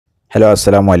Hello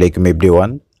আসসালামু আলাইকুম everyone.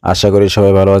 আশা করি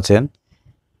সবাই ভালো আছেন।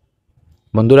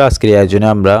 বন্ধুরা, আজকের এই আয়োজনে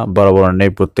আমরা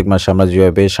বরাবরের প্রত্যেক মাসে আমরা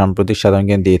যেভাবে সাম্প্রতিক সাধারণ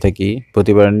জ্ঞান দিয়ে থাকি,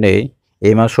 প্রতিবার নেই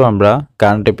এই মাসেও আমরা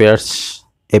কারেন্ট অ্যাফেয়ার্স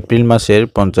এপ্রিল মাসের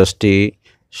 50টি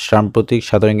সাম্প্রতিক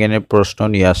সাধারণ জ্ঞানের প্রশ্ন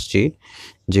নিয়ে আসছি,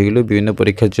 যেগুলো বিভিন্ন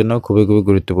পরীক্ষার জন্য খুবই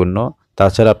গুরুত্বপূর্ণ।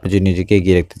 তাছাড়া আপনি যদি নিজেকে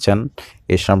এগিয়ে রাখতে চান,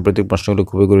 এই সাম্প্রতিক প্রশ্নগুলো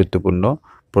খুবই গুরুত্বপূর্ণ।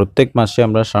 প্রত্যেক মাসে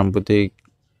আমরা সাম্প্রতিক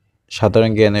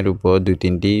সাধারণ জ্ঞানের উপর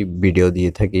 2-3টি ভিডিও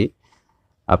দিয়ে থাকি,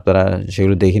 আপনারা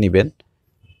সেগুলো দেখে নেবেন।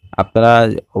 আপনারা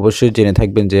অবশ্যই জেনে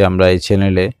থাকবেন যে আমরা এই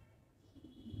চ্যানেলে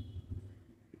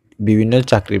বিভিন্ন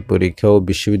চাকরির পরীক্ষা ও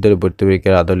বিশ্ববিদ্যালয় ভর্তি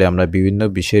পরীক্ষার আদলে আমরা বিভিন্ন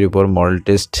বিষয়ের উপর মডেল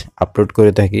টেস্ট আপলোড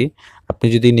করে থাকি। আপনি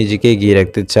যদি নিজেকে এগিয়ে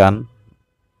রাখতে চান,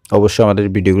 অবশ্যই আমাদের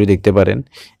ভিডিওগুলি দেখতে পারেন।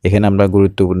 এখানে আমরা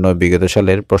গুরুত্বপূর্ণ বিগত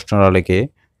সালের প্রশ্নের আলোকে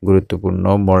গুরুত্বপূর্ণ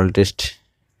মডেল টেস্ট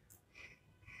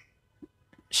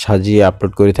সাজিয়ে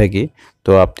আপলোড করে থাকি,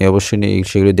 তো আপনি অবশ্যই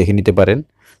সেগুলো দেখে নিতে পারেন।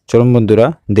 চলুন বন্ধুরা,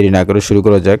 দেরি না করে শুরু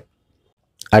করা যাক।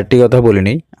 আরেকটি কথা বলে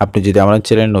নিই, আপনি যদি আমার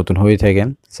চ্যানেল নতুন হয়ে থাকেন,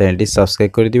 চ্যানেলটি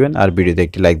সাবস্ক্রাইব করে দিবেন আর ভিডিওতে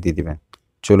একটি লাইক দিয়ে দিবেন।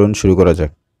 চলুন শুরু করা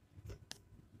যাক।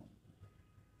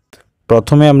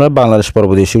 প্রথমে আমরা বাংলাদেশ পর্ব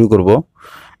দিয়ে শুরু করব।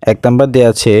 1 নাম্বার দেওয়া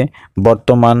আছে,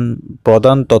 বর্তমান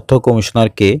প্রধান তথ্য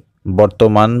কমিশনারকে।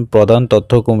 বর্তমান প্রধান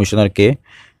তথ্য কমিশনারকে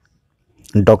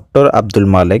ডক্টর আব্দুল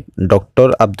মালেক। ডক্টর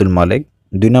আব্দুল মালেক।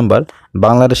 2 নাম্বার,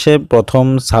 বাংলাদেশের প্রথম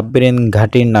সাবমেরিন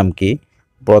ঘাঁটির নাম কি?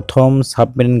 প্রথম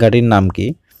সাবমেরিন ঘাঁটির নাম কি?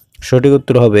 সঠিক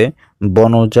উত্তর হবে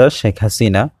বনৌজা শেখ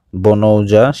হাসিনা।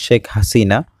 বনৌজা শেখ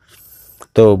হাসিনা।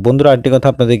 তো বন্ধুরা, আরেকটি কথা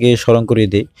আপনাদেরকে স্মরণ করিয়ে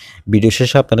দিই, ভিডিও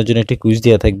শেষে আপনাদের জন্য একটি কুইজ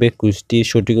দেওয়া থাকবে। কুইজটি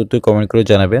সঠিক উত্তর কমেন্ট করে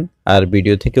জানাবেন, আর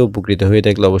ভিডিও থেকে উপকৃত হয়ে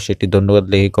থাকলে অবশ্যই একটি ধন্যবাদ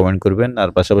লিখে কমেন্ট করবেন, আর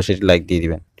পাশাপাশি একটি লাইক দিয়ে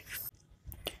দিবেন।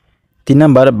 3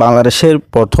 নাম্বার, বাংলাদেশের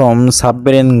প্রথম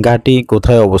সাবমেরিন ঘাঁটি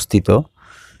কোথায় অবস্থিত?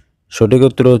 সঠিক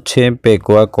উত্তর হচ্ছে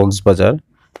পেকুয়া, কক্সবাজার।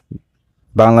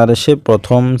 বাংলাদেশের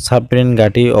প্রথম সাবমেরিন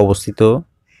ঘাঁটি অবস্থিত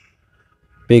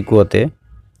পেকুয়াতে।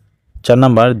 4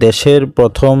 নাম্বার, দেশের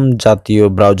প্রথম জাতীয়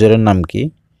ব্রাউজারের নাম কি?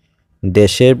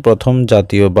 দেশের প্রথম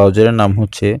জাতীয় ব্রাউজারের নাম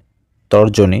হচ্ছে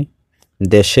তর্জনী।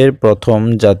 দেশের প্রথম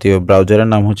জাতীয় ব্রাউজারের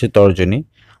নাম হচ্ছে তর্জনী।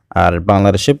 আর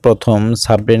বাংলাদেশের প্রথম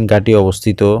সাবমেরিন ঘাঁটি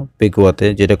অবস্থিত পেকুয়াতে,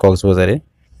 যেটা কক্সবাজারে।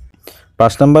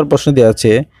 5 নম্বর প্রশ্ন দেওয়া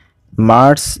আছে,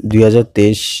 মার্চ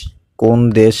 2023 কোন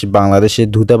দেশ বাংলাদেশে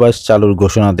দূতাবাস চালুর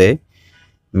ঘোষণা দেয়?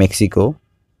 মেক্সিকো।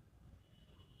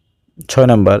 6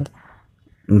 নম্বর,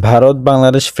 ভারত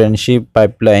বাংলাদেশ ফ্রেন্ডশিপ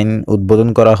পাইপলাইন উদ্বোধন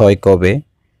করা হয় কবে?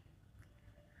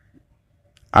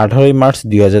 18 মার্চ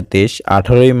 2023।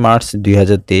 18 মার্চ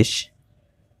 2023।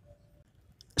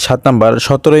 7 নম্বর,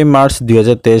 17 মার্চ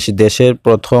 2023 দেশের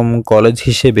প্রথম কলেজ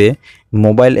হিসেবে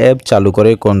মোবাইল অ্যাপ চালু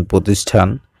করে কোন প্রতিষ্ঠান?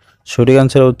 সঠিক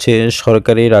আনসার হচ্ছে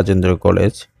সরকারি রাজেন্দ্র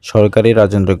কলেজ। সরকারি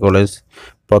রাজেন্দ্র কলেজ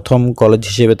প্রথম কলেজ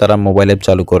হিসেবে তারা মোবাইল অ্যাপ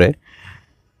চালু করে।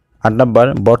 8 নম্বর,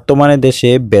 বর্তমানে দেশে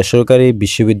বেসরকারি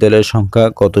বিশ্ববিদ্যালয়ের সংখ্যা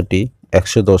কতটি?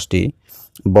 110টি।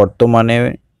 বর্তমানে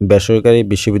বেসরকারি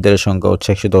বিশ্ববিদ্যালয়ের সংখ্যা হচ্ছে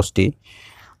 110টি।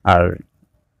 আর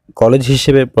কলেজ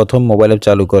হিসেবে প্রথম মোবাইল অ্যাপ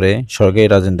চালু করে সরকারি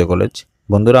রাজেন্দ্র কলেজ।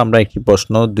 বন্ধুরা, আমরা একটি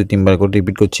প্রশ্ন 2-3 বার করে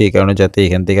রিপিট করছি, এই কারণে যাতে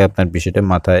এখান থেকে আপনার বিষয়টা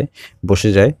মাথায় বসে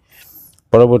যায়।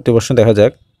 পরবর্তী প্রশ্ন দেখা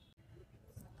যাক।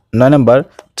 9 নম্বর,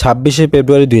 26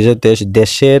 ফেব্রুয়ারি 2023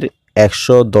 দেশের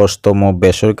 110তম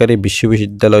বেসরকারি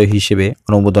বিশ্ববিদ্যালয় হিসেবে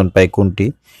অনুমোদন পায় কোনটি?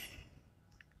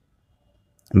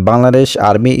 Bangladesh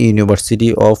army university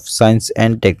of science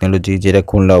and technology, যেটা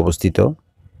খুলনা অবস্থিত।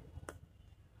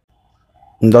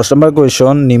 10 নম্বর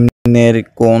কোয়েশন, নিম্নের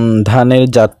কোন ধানের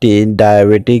জাতটি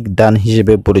ডায়াবেটিক ধান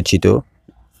হিসেবে পরিচিত?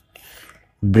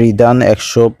 বৃধান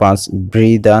 105।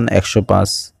 বৃধান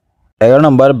 105। 11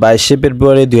 নম্বর, 22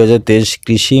 ফেব্রুয়ারি 2023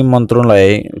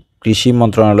 কৃষি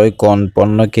মন্ত্রণালয় কোন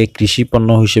পণ্যকে কৃষি পণ্য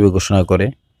হিসেবে ঘোষণা করে?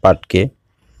 পাটকে।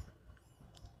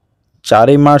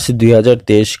 4 মার্চ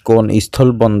 2023 কোন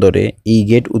স্থলবন্দরে ই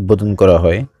গেট উদ্বোধন করা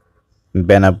হয়?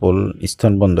 বেনাপোল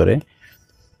স্থলবন্দরে।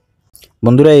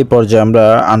 বন্ধুরা, এই পর্যায়ে আমরা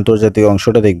আন্তর্জাতিক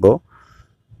অংশটা দেখব।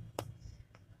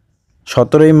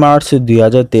 17 মার্চ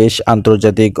 2023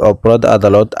 আন্তর্জাতিক অপরাধ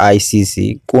আদালত আইসিসি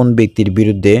কোন ব্যক্তির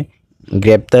বিরুদ্ধে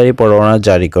গ্রেপ্তারি পরোয়ানা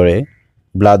জারি করে?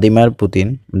 Vladimir Putin.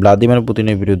 ভ্লাদিমির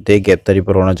পুতিনের বিরুদ্ধে গ্রেপ্তারি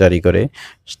পরোয়ানা জারি করে।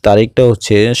 তারিখটা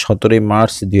হচ্ছে 17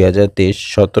 মার্চ 2023।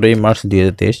 17 মার্চ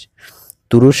 2023।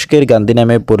 তুরস্কের গান্ধী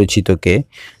নামে পরিচিত কে?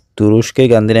 তুরস্কের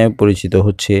গান্ধী নামে পরিচিত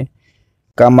হচ্ছে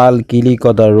কামাল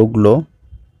কিলিকদারোগলু।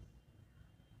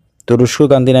 তুরস্ক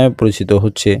গান্ধী নামে পরিচিত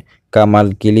হচ্ছে কামাল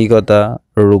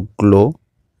কিলিকদারোগলু।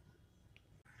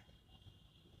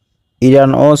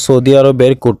 ইরান ও সৌদি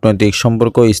আরবের কূটনৈতিক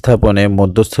সম্পর্ক স্থাপনে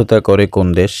মধ্যস্থতা করে কোন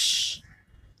দেশ?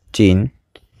 চীন।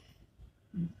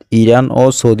 ইরান ও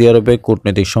সৌদি আরবের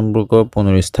কূটনৈতিক সম্পর্ক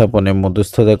পুনর্স্থাপনে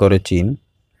মধ্যস্থতা করে চীন।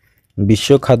 বিশ্ব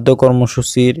খাদ্য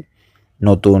কর্মসূচির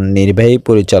নতুন নির্বাহী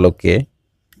পরিচালককে?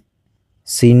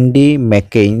 সিন্ডি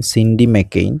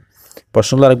ম্যাকেইন।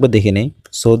 প্রশ্নগুলো আরেকবার দেখে নেই।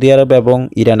 সৌদি আরব এবং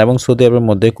ইরান এবং সৌদি আরবের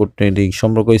মধ্যে কূটনৈতিক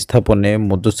সম্পর্ক স্থাপনে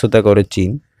মধ্যস্থতা করে চীন।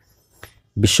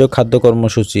 বিশ্ব খাদ্য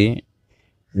কর্মসূচি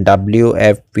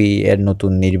WFP এর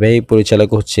নতুন নির্বাহী পরিচালক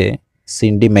হচ্ছে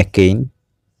সিন্ডি ম্যাকেইন।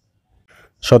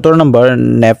 17 নম্বর,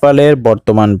 নেপালের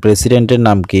বর্তমান প্রেসিডেন্টের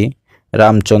নাম কি?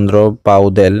 রামচন্দ্র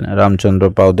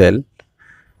পাউদেল।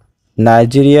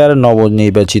 নাইজেরিয়ার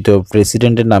নবনির্বাচিত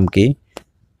প্রেসিডেন্টের নাম কি?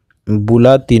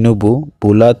 বুলা তিনুবু।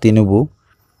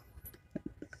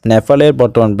 নেপালের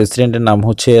বর্তমান প্রেসিডেন্টের নাম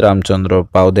হচ্ছে রামচন্দ্র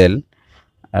পাউদেল,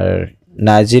 আর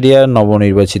নাইজেরিয়ার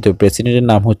নবনির্বাচিত প্রেসিডেন্টের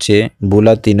নাম হচ্ছে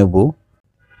বুলা তিনুবু।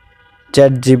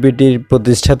 চ্যাটজিপিটির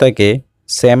প্রতিষ্ঠাতাকে?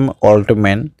 স্যাম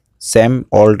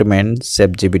অল্টম্যান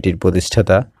চ্যাটজিপিটির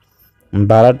প্রতিষ্ঠাতা।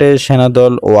 ভাড়াটের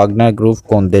সেনাদল ওয়াগনার গ্রুপ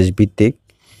কোন দেশ ভিত্তিক?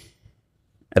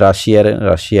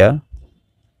 রাশিয়া।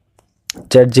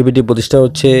 চ্যাটজিপিটি প্রতিষ্ঠা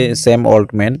হচ্ছে স্যাম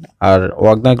অল্টম্যান, আর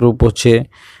ওয়াগনার গ্রুপ হচ্ছে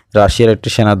রাশিয়ার একটি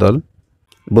সেনাদল।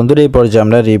 বন্ধুরা, এই পর্যায়ে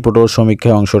আমরা রিপোর্ট ও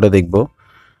সমীক্ষা অংশটা দেখব।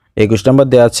 21 নম্বর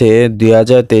দেওয়া আছে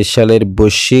 2023 সালের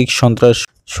বৈশ্বিক সন্ত্রাস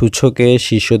সূচকে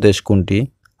শীর্ষ দেশ কোনটি?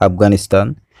 আফগানিস্তান।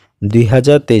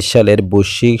 2023 সালের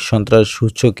বৈশ্বিক সন্ত্রাস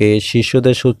সূচকে শীর্ষ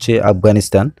দেশ হচ্ছে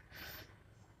আফগানিস্তান।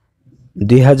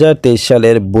 2023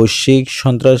 সালের বৈশ্বিক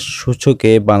সন্ত্রাস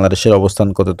সূচকে বাংলাদেশের অবস্থান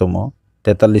কততম?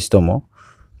 43তম।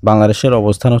 বাংলাদেশের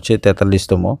অবস্থান হচ্ছে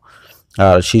 43তম,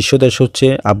 আর শীর্ষ দেশ হচ্ছে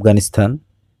আফগানিস্তান।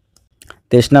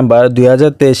 23 নাম্বার,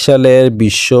 2023 সালের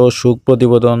বিশ্ব সুখ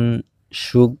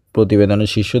প্রতিবেদনের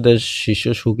শীর্ষ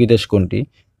সুখী দেশ কোনটি?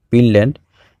 ফিনল্যান্ড।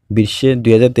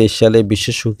 2023 সালে বিশ্ব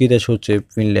সুখী দেশ হচ্ছে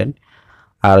ফিনল্যান্ড,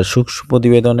 আর সুখ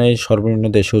প্রতিবেদনের সর্বনিম্ন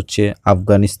দেশ হচ্ছে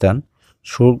আফগানিস্তান।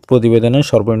 সুখ প্রতিবেদনের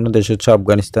সর্বনিম্ন দেশ হচ্ছে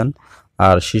আফগানিস্তান,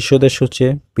 আর শীর্ষ দেশ হচ্ছে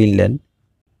ফিনল্যান্ড।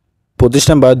 25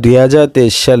 নাম্বার,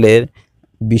 2023 সালের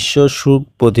বিশ্ব সুখ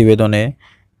প্রতিবেদনে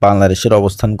বাংলাদেশের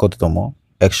অবস্থান কততম?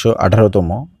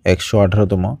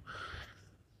 118তম।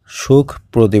 সুখ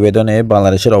প্রতিবেদনে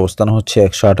বাংলাদেশের অবস্থান হচ্ছে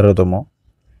 118তম।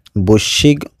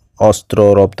 বৈশ্বিক অস্ত্র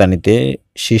রপ্তানিতে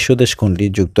শীর্ষ দেশ কোনটি?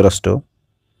 যুক্তরাষ্ট্র।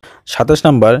 27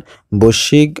 নাম্বার,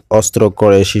 বৈশ্বিক অস্ত্র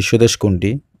ক্রয়ে শীর্ষ দেশ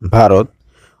কোনটি? ভারত।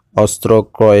 অস্ত্র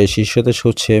ক্রয়ে শীর্ষ দেশ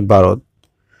হচ্ছে ভারত।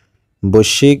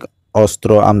 বৈশ্বিক অস্ত্র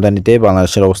আমদানিতে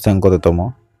বাংলাদেশের অবস্থান কততম?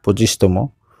 25তম।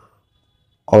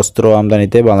 অস্ত্র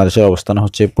আমদানিতে বাংলাদেশের অবস্থান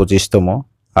হচ্ছে 25তম,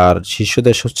 আর শীর্ষ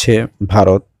দেশ হচ্ছে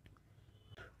ভারত।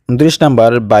 29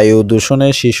 নাম্বার, বায়ু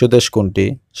দূষণের শীর্ষ দেশ কোনটি?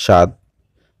 7।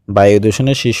 বায়ু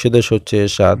দূষণের শীর্ষ দেশ হচ্ছে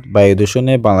 7। বায়ু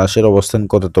দূষণে বাংলাদেশের অবস্থান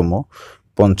কততম?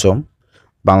 5ম।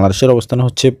 বাংলাদেশের অবস্থান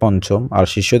হচ্ছে 5ম, আর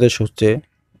শীর্ষ দেশ হচ্ছে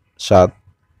 7।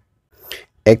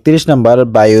 31 নাম্বার,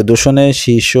 বায়ু দূষণের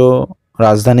শীর্ষ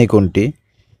রাজধানী কোনটি?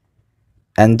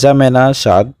 অ্যানজামেনা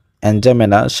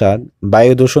 7।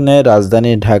 বায়ু দূষণের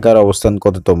রাজধানী ঢাকার অবস্থান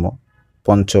কততম?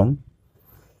 5ম।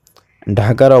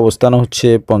 ঢাকার অবস্থান হচ্ছে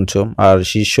 5ম, আর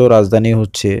শীর্ষ রাজধানী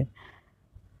হচ্ছে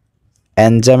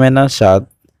অ্যানজামেনা 7।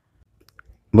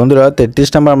 বন্ধুরা, 33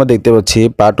 নাম্বার আমরা দেখতে পাচ্ছি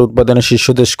পাট উৎপাদনের শীর্ষ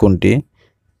দেশ কোনটি?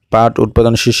 পাট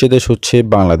উৎপাদনের শীর্ষ দেশ হচ্ছে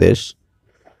বাংলাদেশ।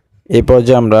 এই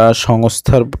পর্যায়ে আমরা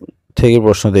সংস্থার থেকে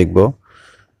প্রশ্ন দেখব।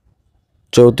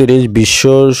 34, বিশ্ব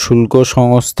শুল্ক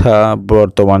সংস্থা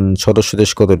বর্তমান সদস্য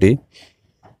দেশ কতটি?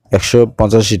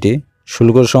 185টি।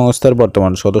 শুল্ক সংস্থার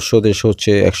বর্তমান সদস্য দেশ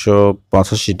হচ্ছে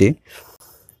 185টি।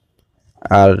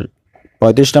 আর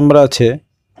 35 নম্বর আছে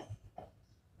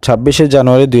 26শে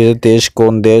জানুয়ারি 2023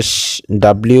 কোন দেশ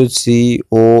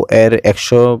WCO এর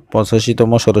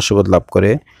 185তম সদস্যপদ লাভ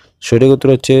করে? সঠিক উত্তর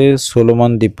হচ্ছে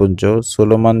সোলোমন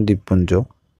দ্বীপপুঞ্জ।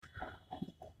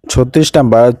 36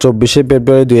 নাম্বার, 24শে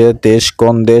ফেব্রুয়ারি 2023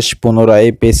 কোন দেশ পুনরায়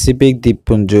প্যাসিফিক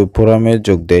দ্বীপপুঞ্জ ফোরামে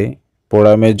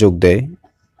যোগ দেয়?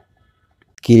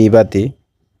 কিরিবাতি।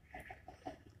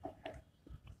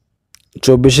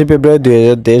 24শে ফেব্রুয়ারি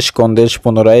 2023 কোন দেশ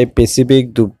পুনরায় প্যাসিফিক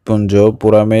দ্বীপপুঞ্জ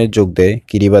ফোরামে যোগ দেয়?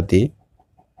 কিরিবাতি।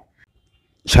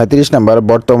 37 নাম্বার,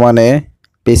 বর্তমানে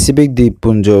প্যাসিফিক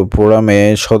দ্বীপপুঞ্জ ফোরামে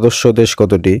সদস্য দেশ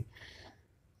কতটি?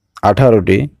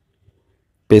 18টি।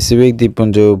 প্যাসিফিক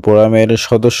দ্বীপপুঞ্জ ফোরামের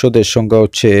সদস্য দেশ সংখ্যা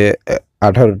হচ্ছে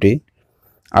 18টি।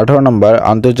 18 নম্বর,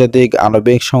 আন্তর্জাতিক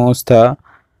আণবিক সংস্থা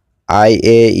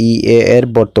IAEA এর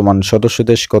বর্তমান সদস্য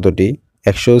দেশ কতটি?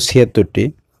 176টি।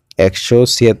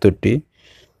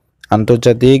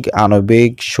 আন্তর্জাতিক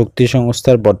আণবিক শক্তি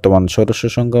সংস্থার বর্তমান সদস্য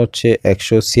সংখ্যা হচ্ছে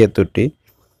 176টি,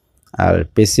 আর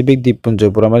প্যাসিফিক দ্বীপপুঞ্জ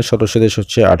ফোরামের সদস্য দেশ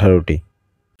হচ্ছে 18টি।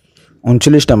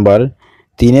 39 নম্বর,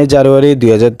 3 জানুয়ারি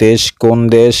 2023 কোন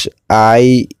দেশ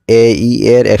IAEA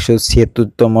এর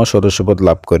 176তম সদস্যপদ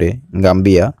লাভ করে?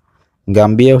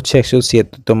 গাম্বিয়া হচ্ছে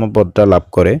 176তম পদটা লাভ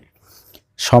করে।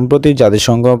 সম্প্রতি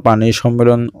জাতিসংঘ পানি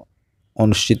সম্মেলন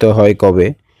অনুষ্ঠিত হয় কবে?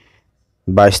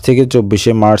 22 থেকে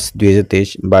 24 মার্চ 2023,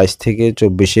 22 থেকে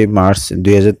 24 মার্চ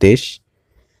 2023।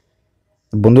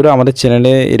 বন্ধুরা, আমাদের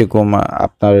চ্যানেলে এরকম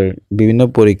আপনার বিভিন্ন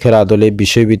পরীক্ষার আদলে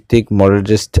বিষয়ভিত্তিক মডেল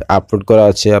টেস্ট আপলোড করা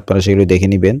আছে, আপনারা সেগুলো দেখে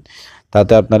নেবেন।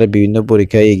 তাতে আপনারা বিভিন্ন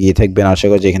পরীক্ষায় এগিয়ে থাকবেন। আশা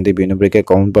করি এখান থেকে বিভিন্ন পরীক্ষায়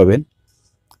কমন পাবেন।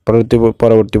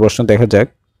 পরবর্তী প্রশ্ন দেখা যাক।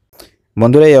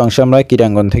 বন্ধুরা, এই অংশে আমরা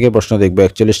ক্রীড়াঙ্গন থেকে প্রশ্ন দেখব।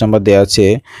 41 নম্বর দেওয়া আছে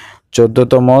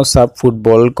 14তম সাব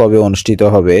ফুটবল কবে অনুষ্ঠিত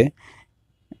হবে?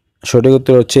 সঠিক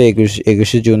উত্তর হচ্ছে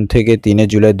 21 জুন থেকে 3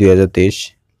 জুলাই 2023।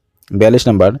 42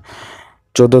 নম্বর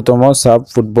 14তম সাব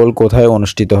ফুটবল কোথায়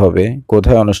অনুষ্ঠিত হবে?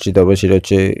 সেটা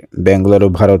হচ্ছে বেঙ্গালুরু,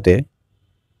 ভারতে।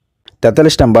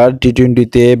 43 নম্বর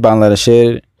টি-20তে বাংলাদেশের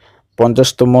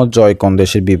 50তম জয় কোন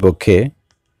দেশের বিপক্ষে?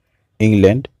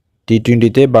 ইংল্যান্ড।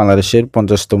 টি-20তে বাংলাদেশের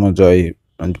 50তম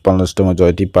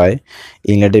জয়টি পায়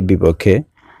ইংল্যান্ডের বিপক্ষে।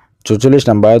 44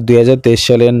 নম্বর 2023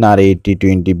 সালের নারী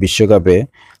টি-20 বিশ্বকাপে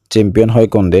চ্যাম্পিয়ন হয়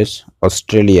কোন দেশ?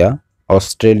 অস্ট্রেলিয়া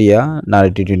নারী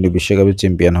টি-20 বিশ্বকাপে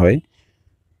চ্যাম্পিয়ন হয়।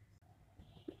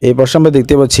 এই প্রশ্ন আমরা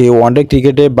দেখতে পাচ্ছি ওয়ানডে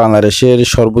ক্রিকেটে বাংলাদেশের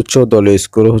সর্বোচ্চ দলীয়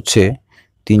স্কোর হচ্ছে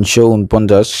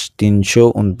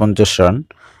 349 রান।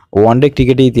 ওয়ানডে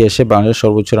ক্রিকেটের ইতিহাসে বাংলাদেশের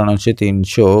সর্বোচ্চ রান হচ্ছে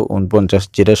 349,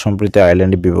 যেটা সম্প্রতি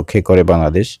আয়ারল্যান্ডের বিপক্ষে করে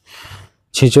বাংলাদেশ।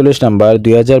 46 নম্বর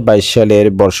 2022 সালের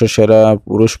বর্ষসেরা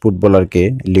পুরুষ ফুটবলারকে?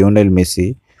 Lionel Messi.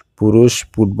 পুরুষ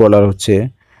ফুটবলার হচ্ছে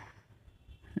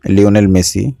লিওনেল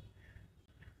মেসি।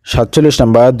 47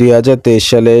 নম্বর 2023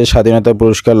 সালে স্বাধীনতা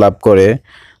পুরস্কার লাভ করে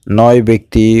 9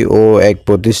 ব্যক্তি ও এক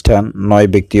প্রতিষ্ঠান।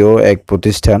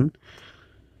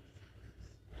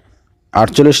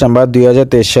 48 নম্বর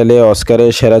 2023 সালে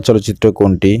অস্কারের সেরা চলচ্চিত্র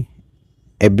কোনটি?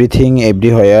 Everything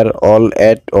everywhere all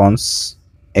at once.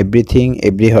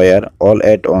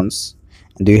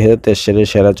 2023 সালে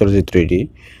সেরা চলচ্চিত্র এটি।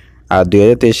 আর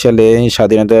 2023 সালে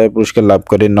স্বাধীনতা পুরস্কার লাভ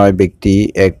করে 9 ব্যক্তি,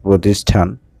 এক প্রতিষ্ঠান।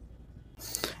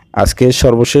 আজকের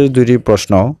সর্বশেষ দুটি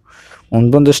প্রশ্ন।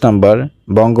 49 নম্বর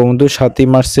বঙ্গবন্ধু 7ই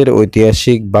মার্চের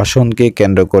ঐতিহাসিক ভাষণকে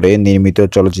কেন্দ্র করে নির্মিত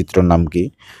চলচ্চিত্রের নাম কি?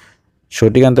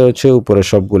 সঠিক আনসার হচ্ছে উপরে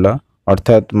সবগুলা,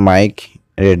 অর্থাৎ মাইক,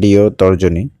 রেডিও,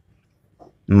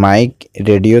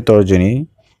 তর্জনী।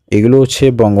 এগুলো হচ্ছে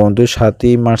বঙ্গবন্ধু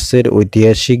 7ই মার্চের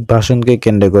ঐতিহাসিক ভাষণকে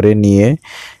কেন্দ্র করে নিয়ে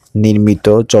নির্মিত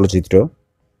চলচ্চিত্র।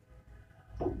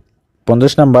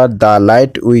 50 নম্বর দ্য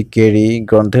লাইট উই ক্যারি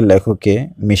গ্রন্থের লেখককে?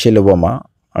 মিশেল ওবামা,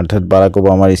 অর্থাৎ বারাক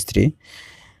ওবামার স্ত্রী।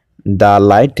 দ্য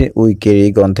লাইট উই ক্যারি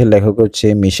গ্রন্থের লেখক হচ্ছে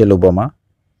মিশেল ওবামা।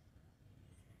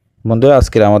 বন্ধুরা,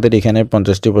 আজকের আমাদের এখানে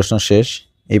 50টি প্রশ্ন শেষ।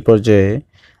 এই পর্যায়ে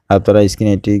আপনারা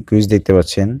স্ক্রিনে একটি কুইজ দেখতে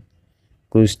পাচ্ছেন।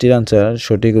 কুইজটির আনসার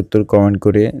সঠিক উত্তর কমেন্ট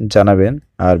করে জানাবেন।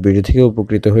 আর ভিডিও থেকে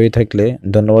উপকৃত হয়ে থাকলে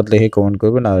ধন্যবাদ লিখে কমেন্ট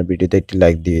করবেন আর ভিডিওতে একটি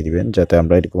লাইক দিয়ে দিবেন, যাতে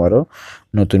আমরা এরকম আরও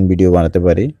নতুন ভিডিও বানাতে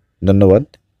পারি। ধন্যবাদ।